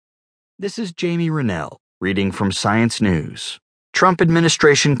This is Jamie Rennell, reading from Science News. Trump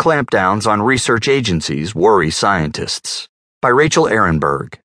administration clampdowns on research agencies worry scientists. By Rachel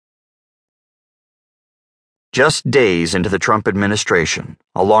Ehrenberg. Just days into the Trump administration,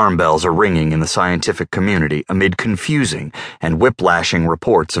 alarm bells are ringing in the scientific community amid confusing and whiplashing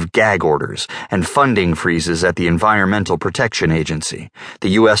reports of gag orders and funding freezes at the Environmental Protection Agency,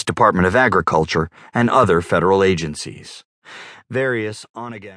 the U.S. Department of Agriculture, and other federal agencies. Various on-again